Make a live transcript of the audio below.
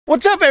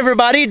What's up,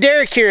 everybody?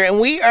 Derek here, and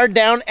we are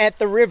down at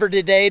the river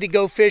today to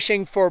go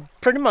fishing for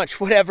pretty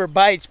much whatever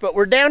bites, but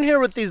we're down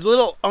here with these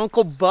little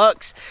Uncle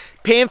Buck's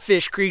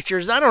panfish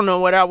creatures. I don't know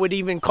what I would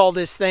even call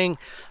this thing.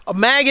 A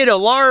maggot, a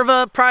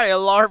larva, probably a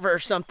larva or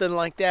something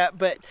like that,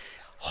 but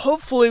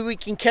hopefully we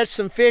can catch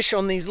some fish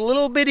on these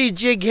little bitty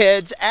jig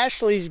heads.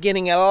 Ashley's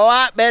getting a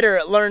lot better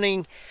at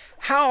learning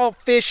how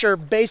fish are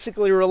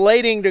basically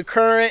relating to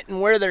current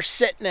and where they're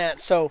sitting at,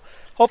 so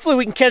hopefully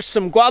we can catch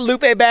some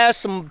Guadalupe bass,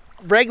 some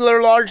regular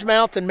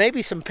largemouth, and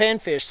maybe some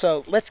panfish.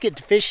 So let's get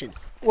to fishing.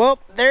 Well,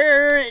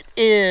 there it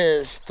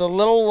is, the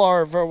little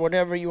larva,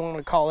 whatever you want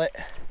to call it.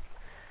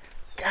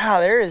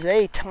 God, there is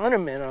a ton of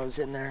minnows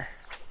in there.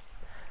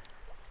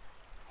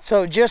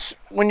 So just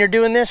when you're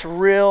doing this,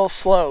 real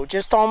slow,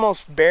 just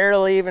almost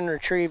barely even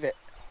retrieve it.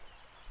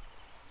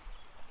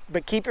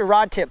 But keep your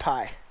rod tip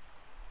high,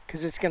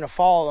 because it's going to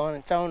fall on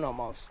its own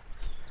almost.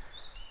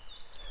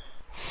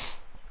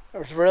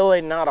 There's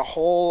really not a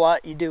whole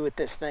lot you do with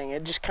this thing.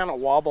 It just kind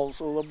of wobbles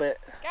a little bit.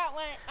 Got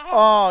one.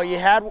 Oh, you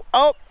had,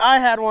 oh, I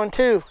had one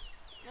too.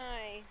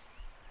 Nice.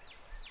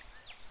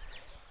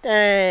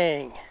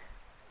 Dang.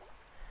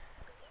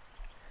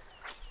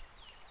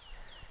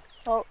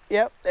 Oh,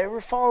 yep, they were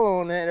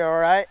following it all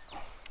right.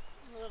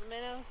 Little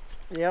minnows.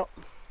 Yep.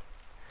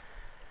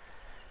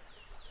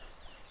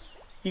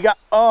 You got,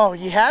 oh,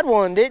 you had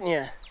one, didn't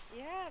you?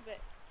 Yeah, but.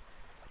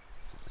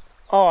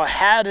 Oh, I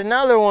had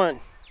another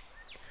one.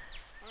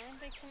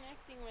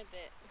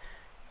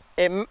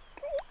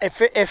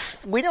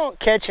 If we don't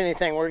catch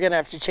anything, we're gonna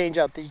have to change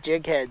out these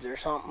jig heads or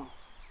something.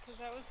 Because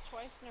that was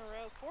twice in a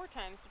row, 4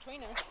 times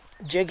between us.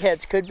 Jig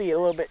heads could be a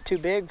little bit too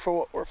big for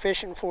what we're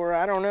fishing for.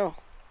 I don't know.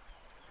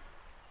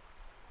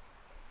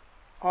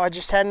 Oh, I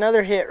just had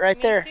another hit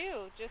right there. Me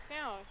too, just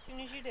now, as soon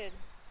as you did.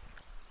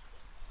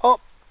 Oh,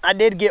 I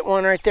did get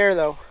one right there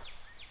though.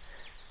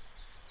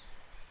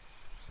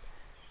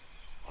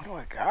 What do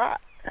I got?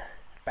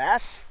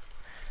 Bass?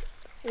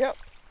 Yep.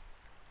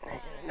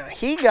 Now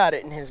he got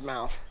it in his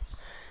mouth.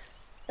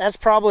 That's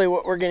probably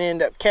what we're going to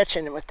end up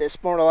catching with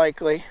this, more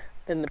likely,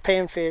 than the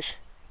panfish.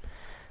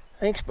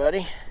 Thanks,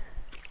 buddy.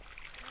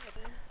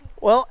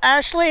 Well,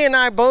 Ashley and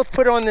I both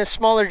put on this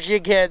smaller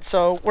jig head,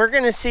 so we're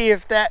going to see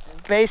if that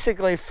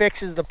basically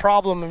fixes the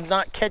problem of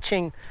not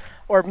catching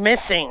or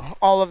missing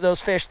all of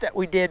those fish that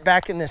we did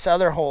back in this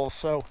other hole.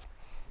 So,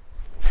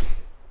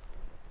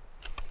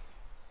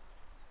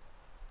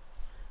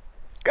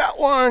 got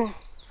one.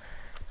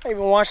 I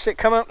even watched it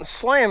come up and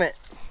slam it.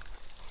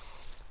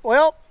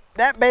 Well,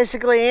 that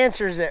basically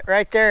answers it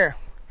right there.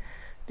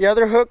 The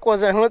other hook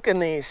wasn't hooking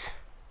these.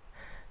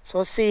 So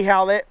let's see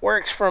how that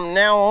works from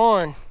now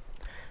on.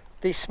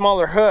 These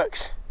smaller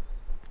hooks.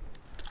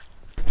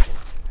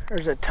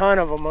 There's a ton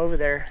of them over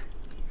there.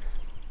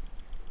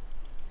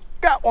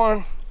 Got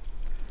one.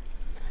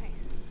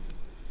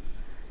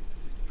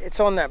 It's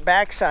on that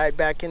backside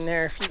back in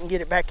there, if you can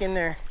get it back in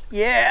there.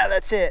 Yeah,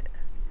 that's it.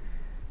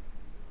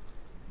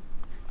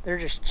 They're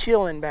just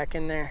chilling back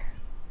in there.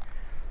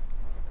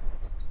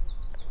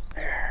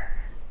 There.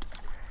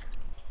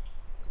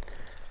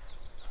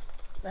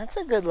 That's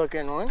a good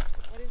looking one.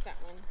 What is that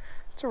one?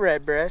 It's a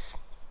red breast.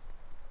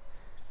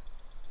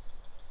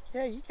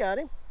 Yeah, you got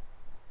him.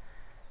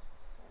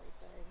 Sorry,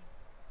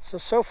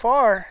 bud. So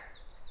far,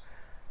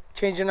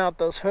 changing out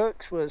those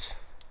hooks was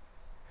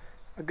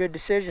a good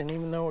decision,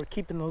 even though we're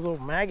keeping those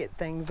little maggot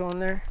things on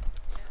there.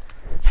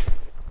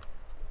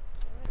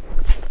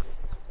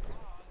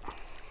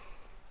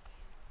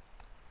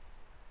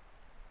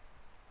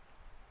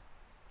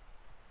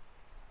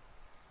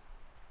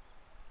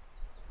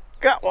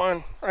 Got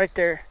one right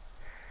there.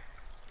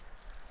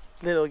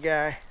 Little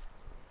guy.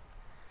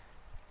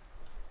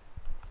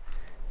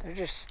 They're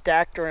just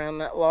stacked around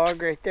that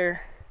log right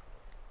there.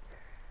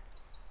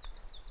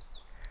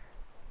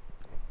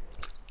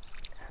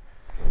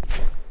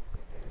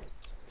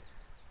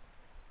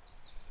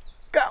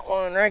 Got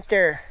one right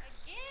there.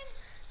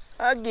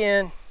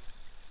 Again.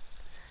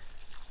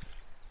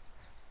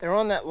 They're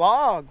on that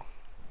log.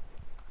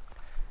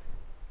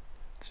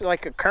 It's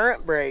like a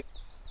current break.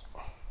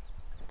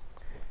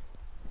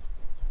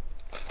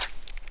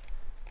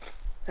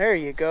 There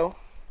you go.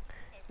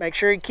 Make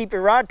sure you keep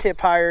your rod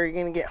tip higher, you're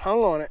going to get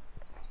hung on it.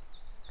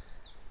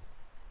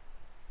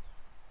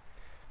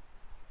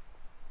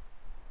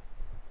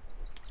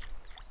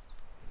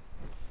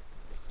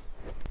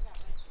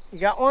 You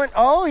got one?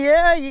 Oh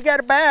yeah, you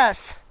got a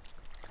bass.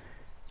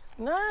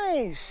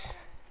 Nice.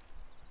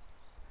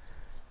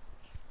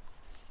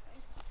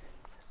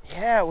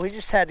 Yeah, we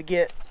just had to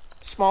get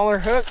smaller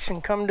hooks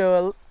and come to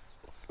a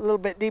little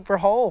bit deeper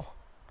hole.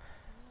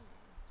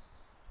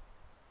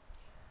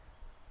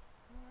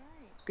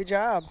 Good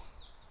job.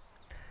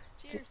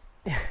 Cheers.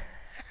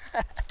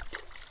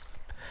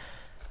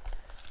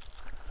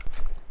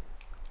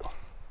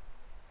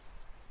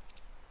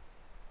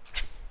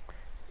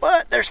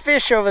 But there's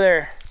fish over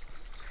there.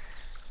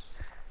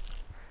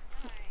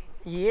 Nice.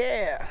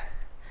 Yeah.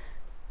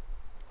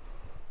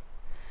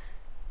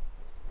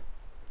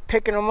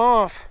 Picking them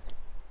off.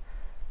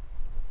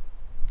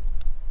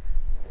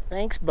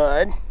 Thanks,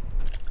 bud.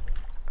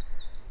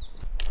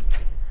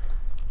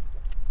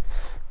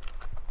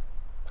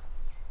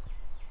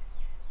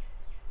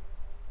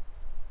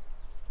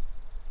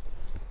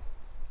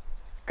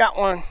 Got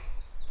one.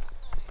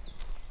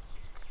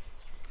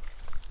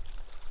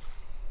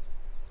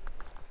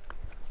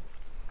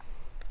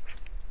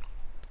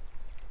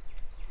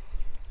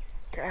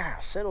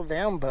 God, settle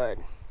down, bud.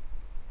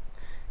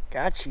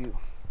 Got you.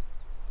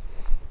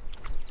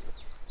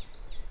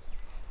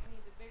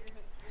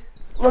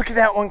 Look at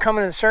that one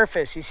coming to the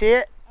surface. You see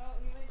it? Oh,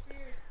 you wait for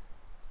yours.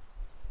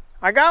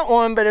 I got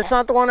one, but it's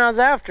not the one I was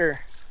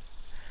after.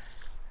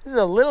 This is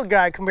a little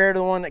guy compared to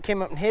the one that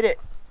came up and hit it.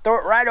 Throw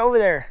it right over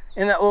there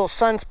in that little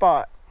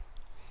sunspot.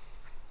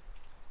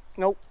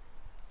 Nope.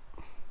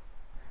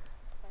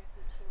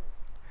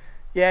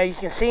 Yeah, you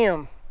can see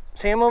him.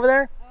 See him over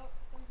there? Oh,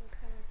 something's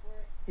coming for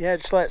it. Yeah,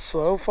 just let it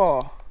slow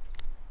fall.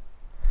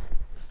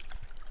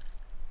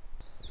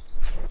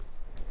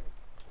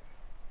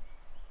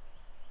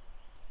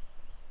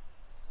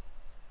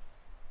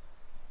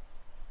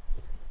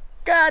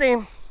 Got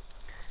him.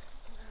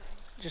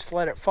 Just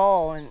let it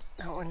fall, and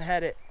that one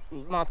had it.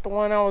 Not the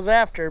one I was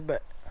after,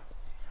 but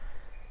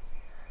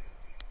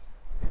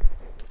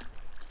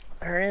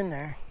they're in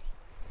there.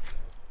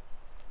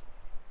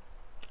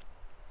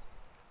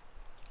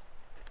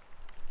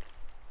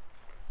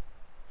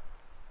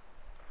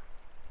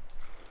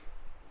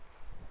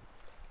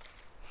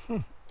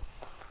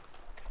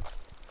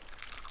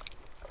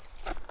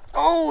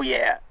 Oh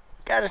yeah,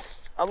 got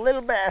us a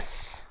little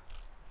bass.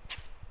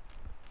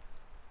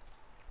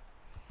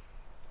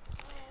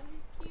 Oh,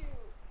 he's cute.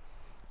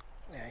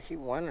 Yeah, he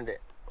wanted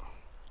it.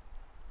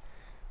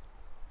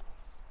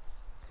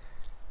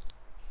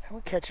 And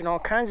we're catching all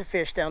kinds of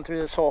fish down through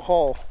this whole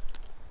hole.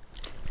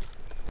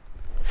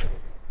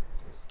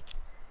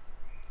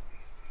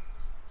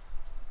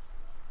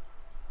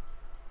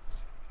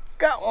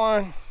 Got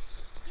one.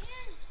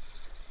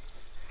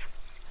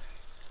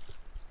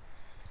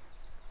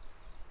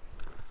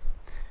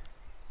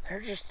 They're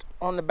just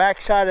on the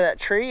back side of that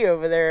tree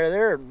over there.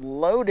 They're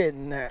loaded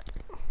in that.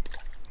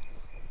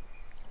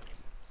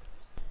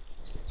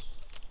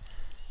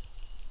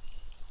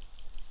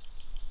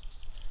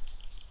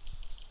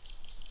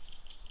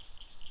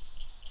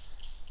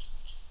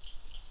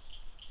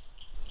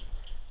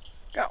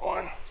 Got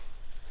one.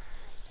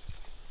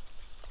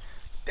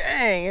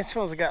 Dang, this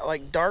one's got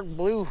like dark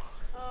blue.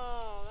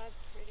 Oh, that's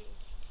pretty.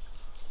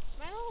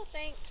 My little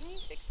thing, can you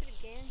fix it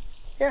again?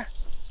 Yeah.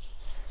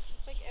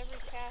 It's like every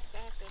cast I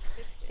have to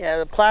fix it. Yeah,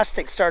 the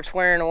plastic starts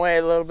wearing away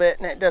a little bit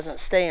and it doesn't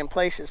stay in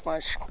place as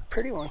much.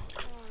 Pretty one.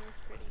 Oh, that's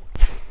pretty.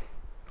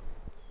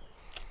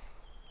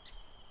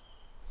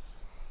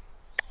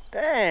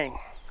 Dang.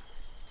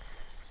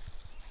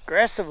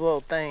 Aggressive little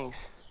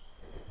things.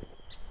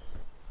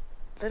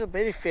 Little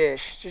bitty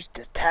fish just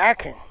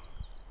attacking.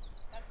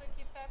 That's what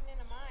keeps happening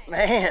to mine.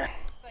 Man,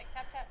 It's like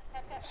tap, tap,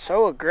 tap, tap,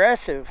 so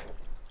aggressive.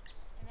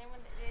 and then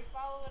when they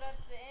follow it up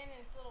to the end,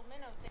 it's little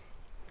minnow thing.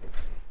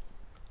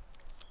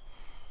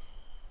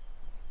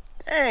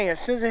 Dang, as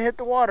soon as it hit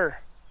the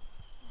water.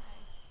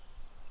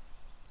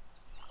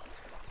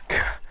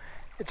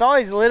 It's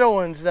always little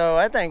ones though.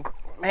 I think,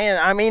 man,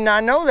 I mean, I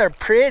know they're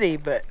pretty,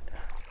 but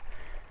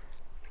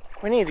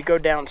we need to go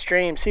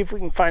downstream, see if we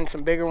can find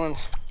some bigger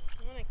ones.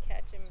 I'm gonna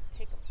catch him and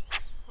take him.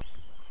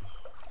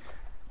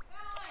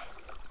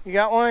 You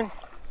got one?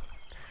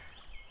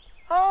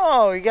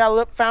 Oh, you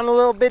got found a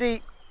little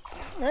bitty,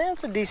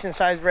 that's a decent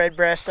sized red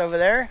breast over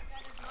there.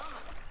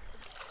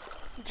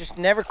 Just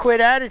never quit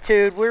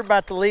attitude. We're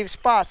about to leave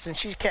spots and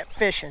she kept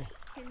fishing.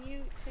 Can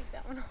you take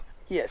that one off?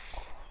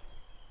 Yes.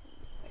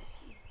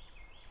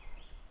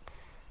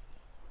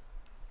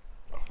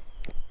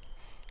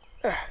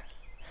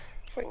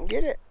 If we can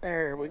get it,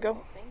 there we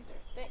go. Things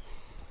are thick.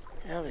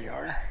 Yeah, they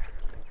are.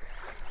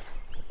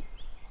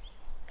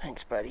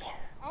 Thanks, buddy.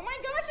 Oh my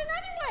gosh,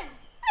 another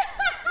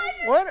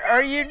one! What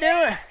are you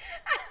doing?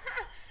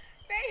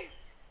 Babe,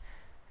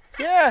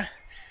 Yeah.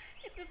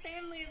 it's a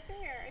family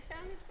affair. I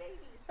found his baby.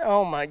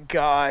 Oh my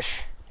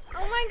gosh.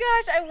 Oh my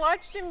gosh, I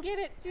watched him get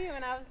it too,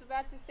 and I was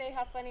about to say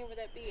how funny would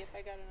that be if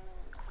I got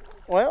another one.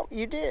 Well,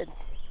 you did.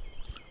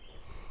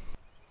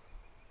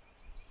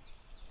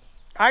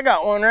 I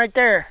got one right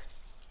there.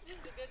 This is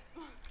a good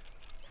spot.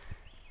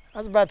 I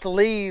was about to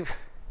leave.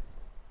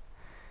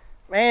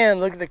 Man,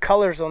 look at the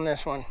colors on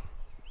this one.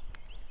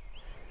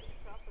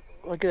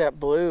 Look at that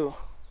blue.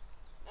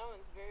 That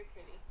one's very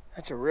pretty.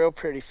 That's a real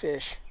pretty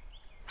fish.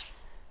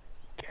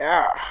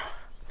 Yeah.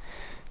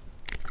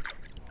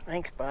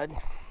 Thanks, bud.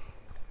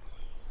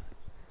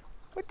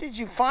 What did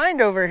you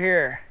find over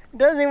here? It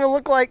doesn't even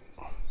look like...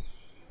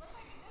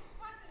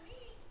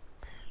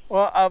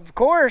 Well, of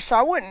course,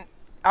 I would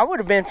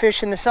have been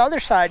fishing this other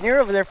side, and you're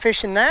over there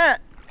fishing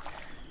that.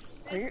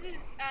 This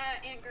is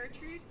Aunt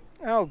Gertrude.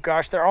 Oh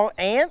gosh, they're all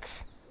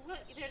ants? What?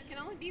 There can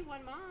only be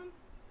one mom.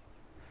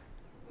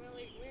 We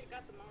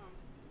got the mom.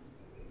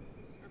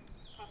 Or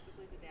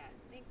possibly the dad.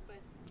 Thanks, bud.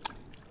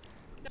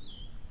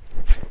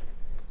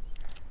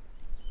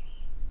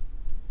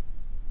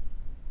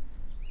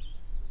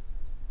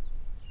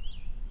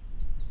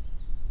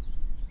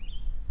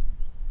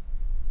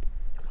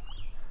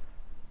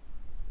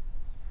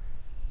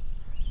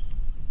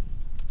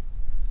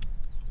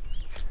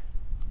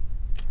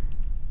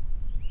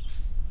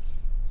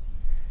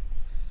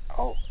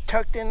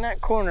 tucked in that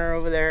corner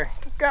over there.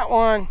 Got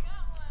one.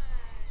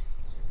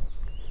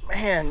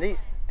 Man,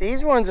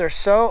 these ones are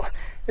so...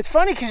 It's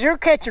funny because you're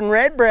catching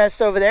red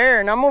breast over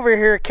there, and I'm over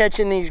here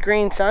catching these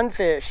green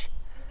sunfish. Is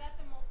that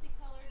the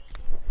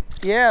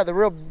multicolored? Yeah, the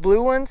real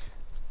blue ones.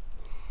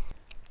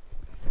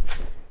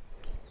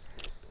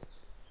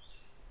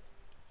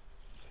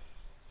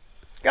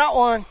 Got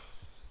one.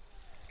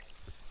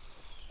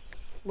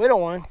 Little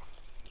one.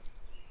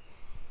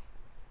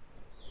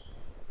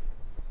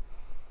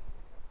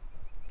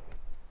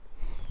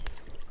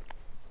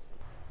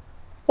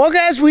 Well,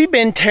 guys, we've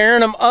been tearing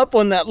them up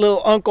on that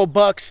little Uncle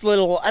Buck's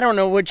little, I don't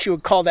know what you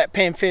would call that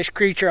panfish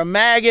creature, a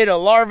maggot, a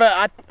larva.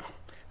 I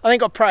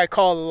think I'll probably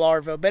call it a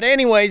larva. But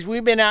anyways,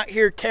 we've been out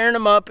here tearing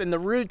them up in the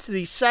roots of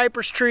these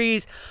cypress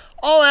trees,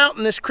 all out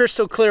in this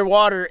crystal clear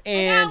water.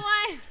 And I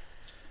got one.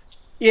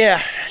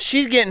 Yeah,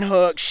 she's getting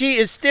hooked. She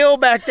is still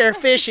back there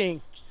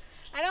fishing.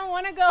 I don't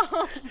want to go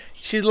home.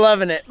 She's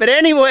loving it. But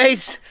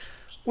anyways,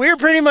 we're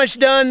pretty much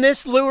done.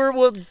 This lure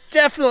will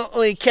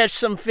definitely catch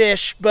some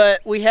fish,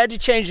 but we had to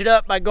change it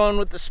up by going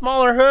with the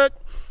smaller hook.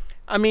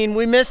 I mean,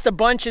 we missed a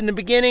bunch in the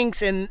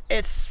beginnings, and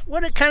it's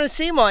what it kind of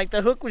seemed like.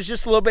 The hook was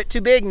just a little bit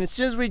too big, and as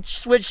soon as we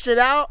switched it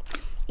out,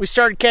 we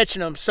started catching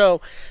them.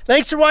 So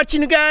thanks for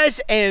watching, you guys,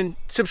 and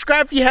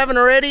subscribe if you haven't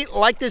already.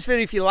 Like this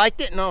video if you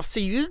liked it, and I'll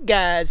see you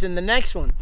guys in the next one.